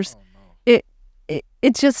 years. Oh, no.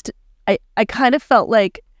 It just, I kind of felt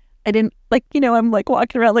like I didn't, I'm like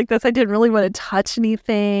walking around like this. I didn't really want to touch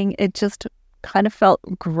anything. It just kind of felt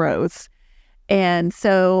gross. And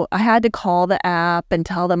so I had to call the app and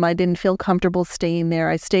tell them I didn't feel comfortable staying there.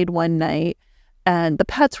 I stayed one night and the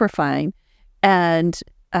pets were fine. And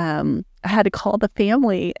I had to call the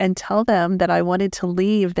family and tell them that I wanted to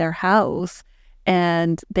leave their house.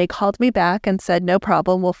 And they called me back and said, no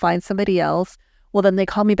problem, we'll find somebody else. Well, then they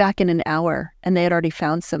called me back in an hour and they had already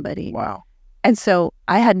found somebody. Wow. And so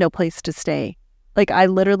I had no place to stay. Like I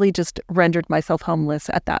literally just rendered myself homeless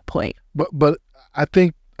at that point. But I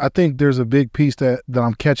think there's a big piece that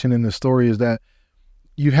I'm catching in the story is that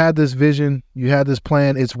you had this vision, you had this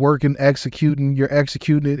plan, it's working, you're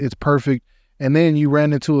executing it, it's perfect, and then you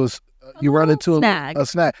ran into a snag.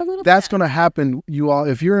 That's going to happen, you all.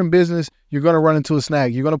 If you're in business, you're going to run into a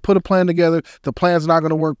snag. You're going to put a plan together. The plan's not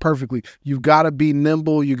going to work perfectly. You've got to be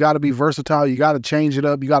nimble. You got to be versatile. You got to change it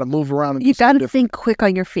up. You got to move around. You got to think quick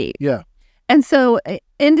on your feet. Yeah. And so it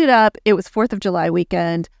ended up, it was 4th of July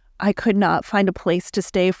weekend. I could not find a place to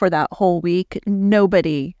stay for that whole week.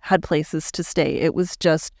 Nobody had places to stay. It was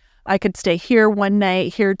just, I could stay here one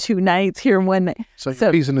night, here 2 nights, here one night. So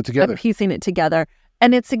you're piecing it together. I'm piecing it together.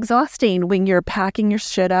 And it's exhausting when you're packing your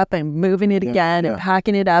shit up and moving it again and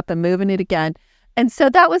packing it up and moving it again. And so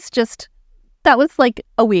that was like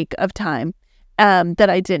a week of time that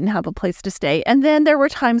I didn't have a place to stay. And then there were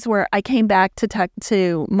times where I came back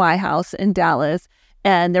to my house in Dallas,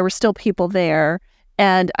 and there were still people there.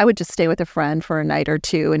 And I would just stay with a friend for a night or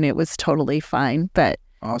 2, and it was totally fine. But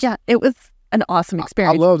yeah, it was an awesome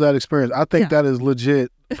experience. I love that experience. I think that is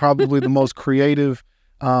legit, probably the most creative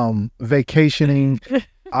vacationing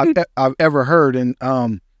I've ever heard. And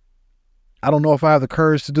I don't know if I have the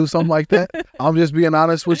courage to do something like that. I'm just being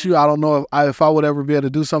honest with you. I don't know if I would ever be able to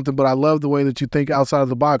do something, but I love the way that you think outside of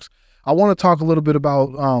the box. I want to talk a little bit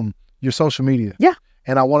about your social media. Yeah.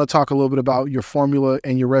 And I want to talk a little bit about your formula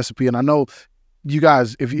and your recipe. And I know you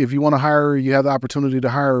guys, if you want to hire her, you have the opportunity to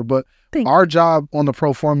hire her. But our job on the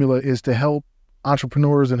Pro Formula is to help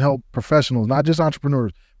entrepreneurs and help professionals, not just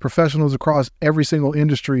entrepreneurs, professionals across every single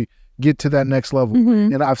industry get to that next level.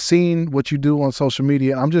 Mm-hmm. And I've seen what you do on social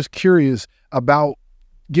media. And I'm just curious about,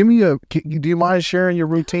 do you mind sharing your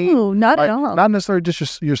routine? No, not at all. Not necessarily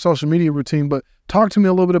just your social media routine, but talk to me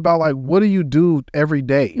a little bit about, like, what do you do every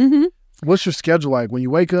day? Mm-hmm. What's your schedule like when you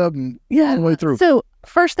wake up and all the way through? So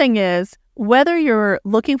first thing is, whether you're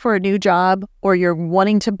looking for a new job or you're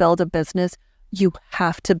wanting to build a business, you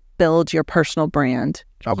have to build your personal brand.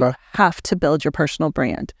 Okay. You have to build your personal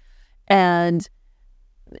brand. And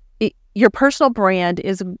your personal brand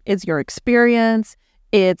is your experience.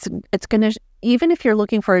 It's going to, even if you're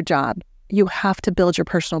looking for a job, you have to build your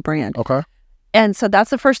personal brand. Okay. And so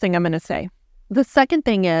that's the first thing I'm going to say. The second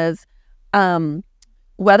thing is,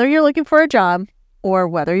 whether you're looking for a job or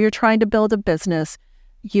whether you're trying to build a business,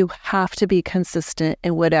 you have to be consistent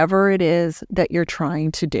in whatever it is that you're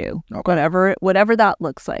trying to do, whatever that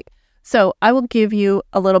looks like. So I will give you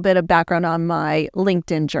a little bit of background on my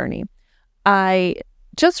LinkedIn journey. I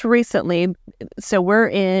just recently, so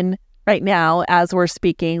right now, as we're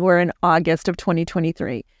speaking, we're in August of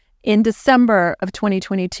 2023. In December of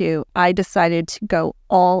 2022, I decided to go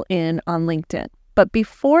all in on LinkedIn. But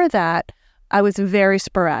before that, I was very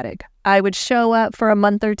sporadic. I would show up for a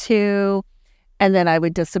month or 2, and then I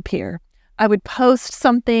would disappear. I would post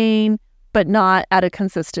something, but not at a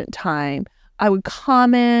consistent time. I would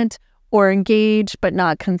comment or engage, but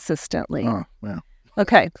not consistently. Oh, yeah.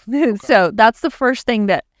 Okay. So that's the first thing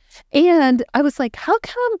and I was like, how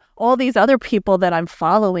come all these other people that I'm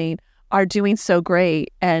following are doing so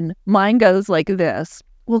great and mine goes like this?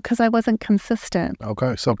 Well, because I wasn't consistent.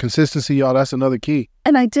 Okay. So consistency, y'all, that's another key.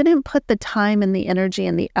 And I didn't put the time and the energy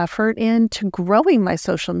and the effort into growing my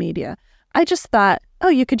social media. I just thought,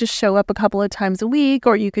 you could just show up a couple of times a week,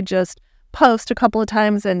 or you could just post a couple of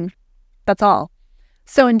times and that's all.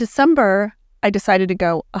 So in December, I decided to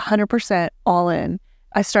go 100% all in.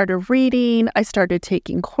 I started reading, I started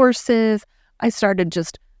taking courses, I started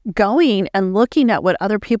just going and looking at what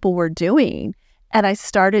other people were doing. And I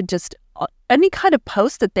started just, any kind of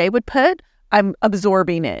post that they would put, I'm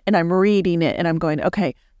absorbing it and I'm reading it and I'm going,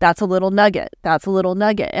 okay, that's a little nugget.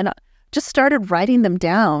 And I just started writing them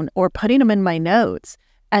down or putting them in my notes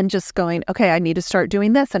and just going, okay, I need to start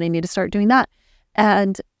doing this and I need to start doing that.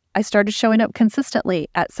 And I started showing up consistently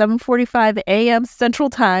at 7:45 a.m. Central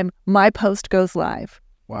Time. My post goes live.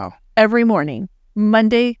 Wow. Every morning,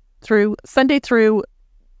 Sunday through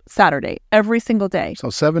Saturday, every single day. So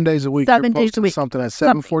 7 days a week. 7 days a week. Something at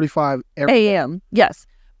 7:45 a.m. Yes.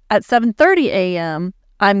 At 7:30 a.m.,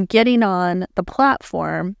 I'm getting on the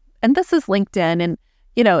platform, and this is LinkedIn, and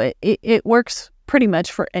it works pretty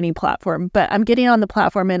much for any platform, but I'm getting on the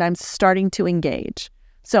platform and I'm starting to engage.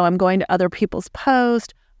 So I'm going to other people's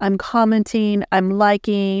posts, I'm commenting, I'm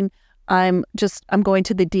liking, I'm going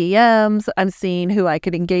to the DMs, I'm seeing who I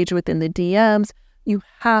could engage with in the DMs. You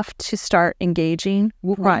have to start engaging.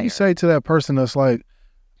 What do you say to that person that's like,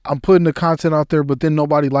 I'm putting the content out there, but then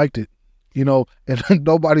nobody liked it, and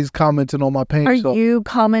nobody's commenting on my page. Are you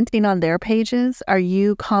commenting on their pages? Are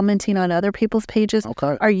you commenting on other people's pages?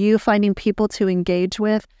 Okay. Are you finding people to engage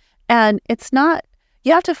with? And it's not,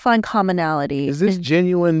 You have to find commonality. Is this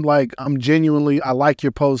genuine? Like, I like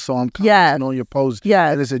your post, so I'm commenting on your post.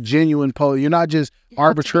 Yes. And it's a genuine post. You're not just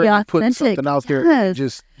arbitrarily putting something out there,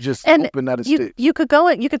 just and hoping that it sticks. You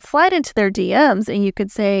could slide into their DMs and you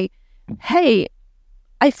could say, hey,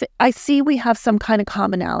 I see we have some kind of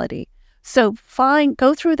commonality. So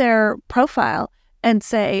go through their profile and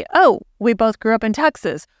say, oh, we both grew up in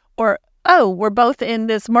Texas, or, oh, we're both in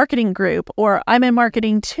this marketing group, or I'm in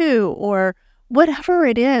marketing too, or whatever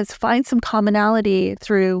it is, find some commonality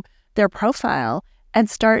through their profile and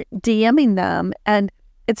start DMing them. And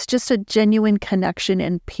it's just a genuine connection,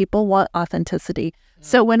 and people want authenticity. Mm-hmm.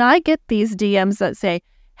 So when I get these DMs that say,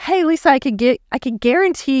 hey, Lisa, I can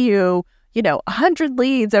guarantee you, 100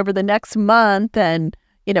 leads over the next month, and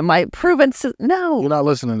my proven no. You're not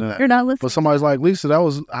listening to that. You're not listening. But somebody's like, Lisa,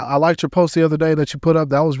 I liked your post the other day that you put up.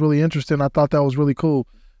 That was really interesting. I thought that was really cool.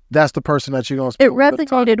 That's the person that you're going to speak. It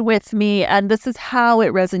resonated with me, and this is how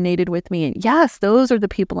it resonated with me. And yes, those are the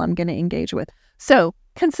people I'm going to engage with. So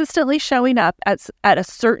consistently showing up at a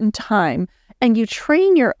certain time, and you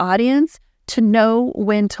train your audience to know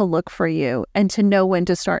when to look for you and to know when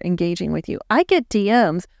to start engaging with you. I get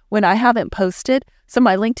DMs when I haven't posted. So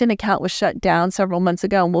my LinkedIn account was shut down several months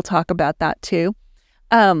ago, and we'll talk about that too.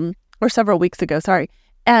 Or several weeks ago, sorry.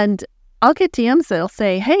 And I'll get DMs that'll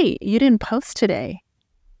say, hey, you didn't post today.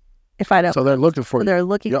 If I don't. So they're looking for you. They're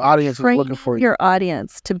looking. Your audience is looking for you. Your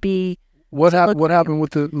audience to be. What happened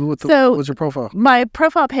with your profile? My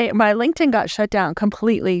profile page, my LinkedIn got shut down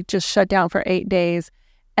completely, just shut down for 8 days.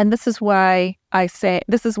 And this is why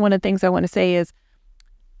this is one of the things I want to say is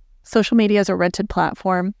social media is a rented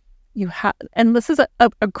platform. And this is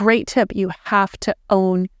a great tip. You have to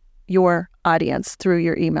own your audience through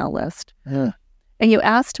your email list. Yeah. And you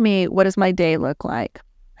asked me, what does my day look like?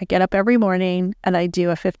 I get up every morning and I do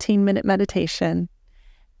a 15-minute meditation,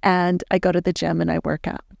 and I go to the gym and I work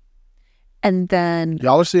out. And then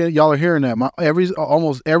y'all are hearing that.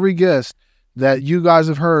 Almost every guest that you guys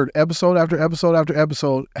have heard, episode after episode after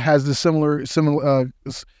episode, has this similar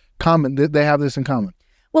comment. They have this in common.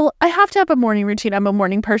 Well, I have to have a morning routine. I'm a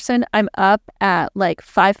morning person. I'm up at like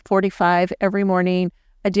 5:45 every morning.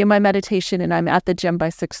 I do my meditation and I'm at the gym by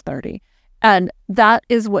 6:30. And that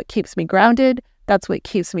is what keeps me grounded. That's what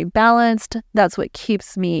keeps me balanced. That's what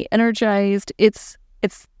keeps me energized. It's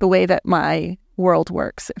the way that my world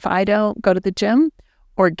works. If I don't go to the gym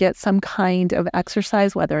or get some kind of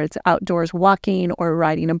exercise, whether it's outdoors walking or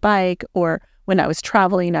riding a bike, or when I was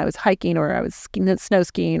traveling, I was hiking, or I was snow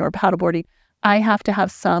skiing or paddleboarding, I have to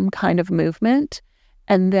have some kind of movement.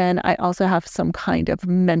 And then I also have some kind of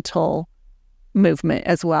mental movement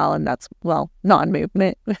as well. And that's,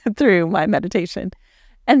 non-movement through my meditation.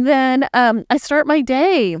 And then I start my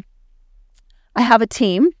day. I have a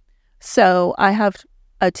team. So I have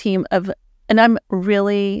a team and I'm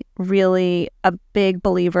really, really a big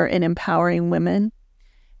believer in empowering women.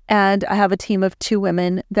 And I have a team of 2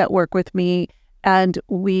 women that work with me, and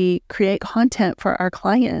we create content for our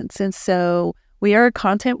clients. And so we are a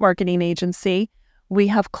content marketing agency. We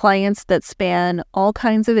have clients that span all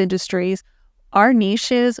kinds of industries. Our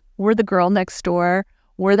niche is we're the girl next door.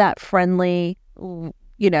 We're that friendly,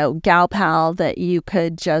 gal pal that you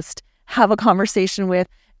could just have a conversation with.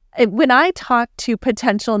 When I talk to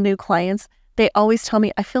potential new clients, they always tell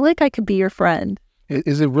me, I feel like I could be your friend.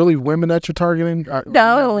 Is it really women that you're targeting?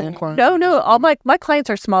 No. All my clients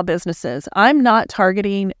are small businesses. I'm not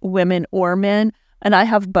targeting women or men, and I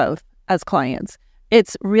have both as clients.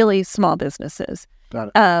 It's really small businesses.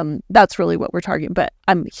 Got it. That's really what we're targeting. But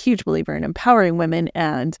I'm a huge believer in empowering women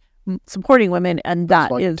and supporting women, and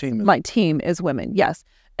my team is women. Yes.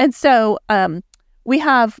 And so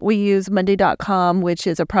we use Monday.com, which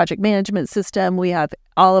is a project management system. We have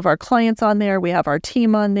all of our clients on there. We have our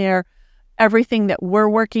team on there. Everything that we're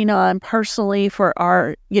working on personally for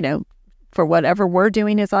our, for whatever we're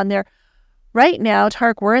doing is on there. Right now,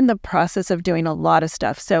 Tark, we're in the process of doing a lot of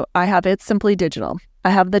stuff. So I have It's Simply Digital. I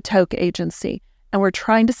have the Toke agency. And we're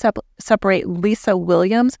trying to separate Lisa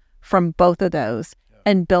Williams from both of those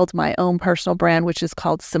and build my own personal brand, which is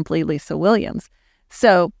called Simply Lisa Williams.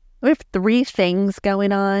 So we have 3 things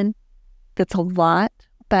going on. That's a lot.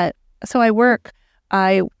 But so I work.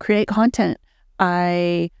 I create content.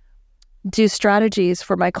 I do strategies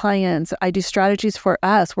for my clients. I do strategies for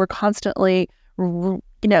us. We're constantly,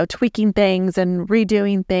 tweaking things and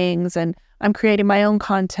redoing things. And I'm creating my own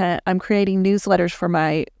content. I'm creating newsletters for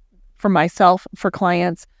myself, for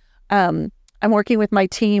clients. I'm working with my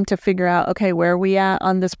team to figure out, okay, where are we at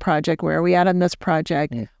on this project? Where are we at on this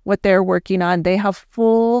project? What they're working on. They have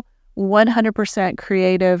full 100%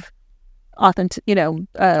 creative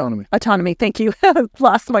autonomy. Thank you.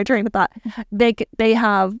 Lost my train of thought. They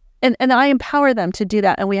have, and I empower them to do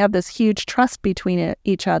that. And we have this huge trust between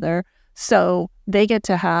each other. So they get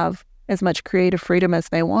to have as much creative freedom as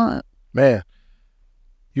they want. Man,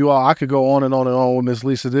 I could go on and on and on with Miss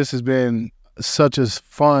Lisa. This has been such a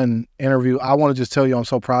fun interview. I want to just tell you I'm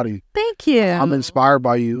so proud of you. Thank you. I'm inspired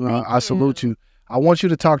by you. I salute you. I want you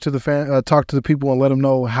to talk to the people and let them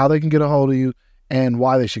know how they can get a hold of you and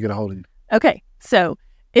why they should get a hold of you. Okay, so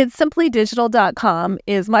it's simplydigital.com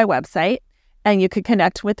is my website, and you could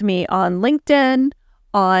connect with me on LinkedIn,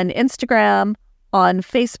 on Instagram, on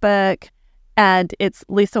Facebook, and it's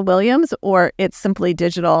Lisa Williams, or it's Simply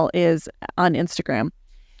Digital is on Instagram.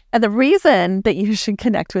 And the reason that you should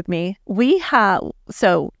connect with me,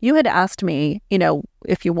 so you had asked me,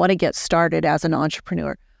 if you want to get started as an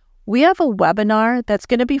entrepreneur, we have a webinar that's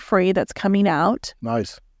going to be free that's coming out.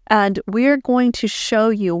 Nice. And we're going to show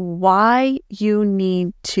you why you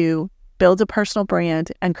need to build a personal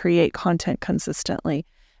brand and create content consistently.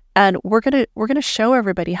 And we're gonna show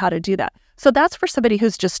everybody how to do that. So that's for somebody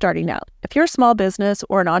who's just starting out. If you're a small business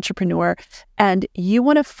or an entrepreneur and you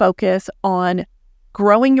want to focus on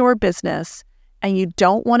growing your business and you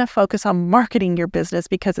don't want to focus on marketing your business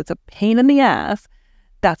because it's a pain in the ass,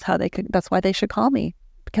 that's why they should call me,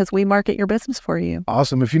 because we market your business for you.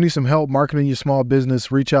 Awesome. If you need some help marketing your small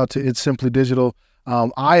business, reach out to It's Simply Digital.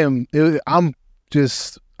 I'm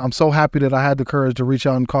so happy that I had the courage to reach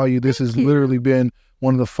out and call you. This has literally been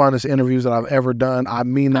one of the funnest interviews that I've ever done. I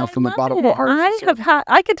mean that from the bottom of my heart.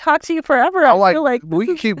 I could talk to you forever. I feel like we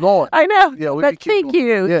can keep going. I know. Yeah, we but can keep thank going.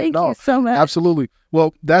 you. Yeah, thank you so much. Absolutely.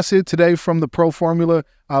 Well, that's it today from the Pro Formula.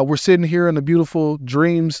 We're sitting here in the beautiful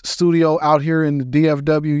Dreams studio out here in the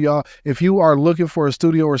DFW, y'all. If you are looking for a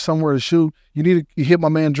studio or somewhere to shoot, you need to hit my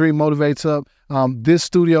man Dream Motivates up. This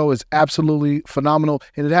studio is absolutely phenomenal,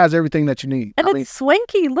 and it has everything that you need. And it's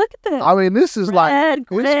swanky. Look at this. I mean, this is it's player. It's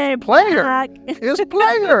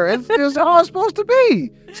player. It's how it's supposed to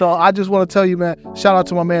be. So I just want to tell you, man, shout out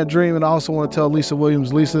to my man Dream, and I also want to tell Lisa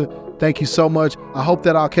Williams, Lisa, thank you so much. I hope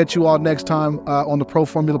that I'll catch you all next time on the Pro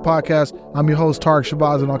Formula Podcast. I'm your host, Tarek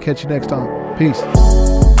Shabazz, and I'll catch you next time. Peace.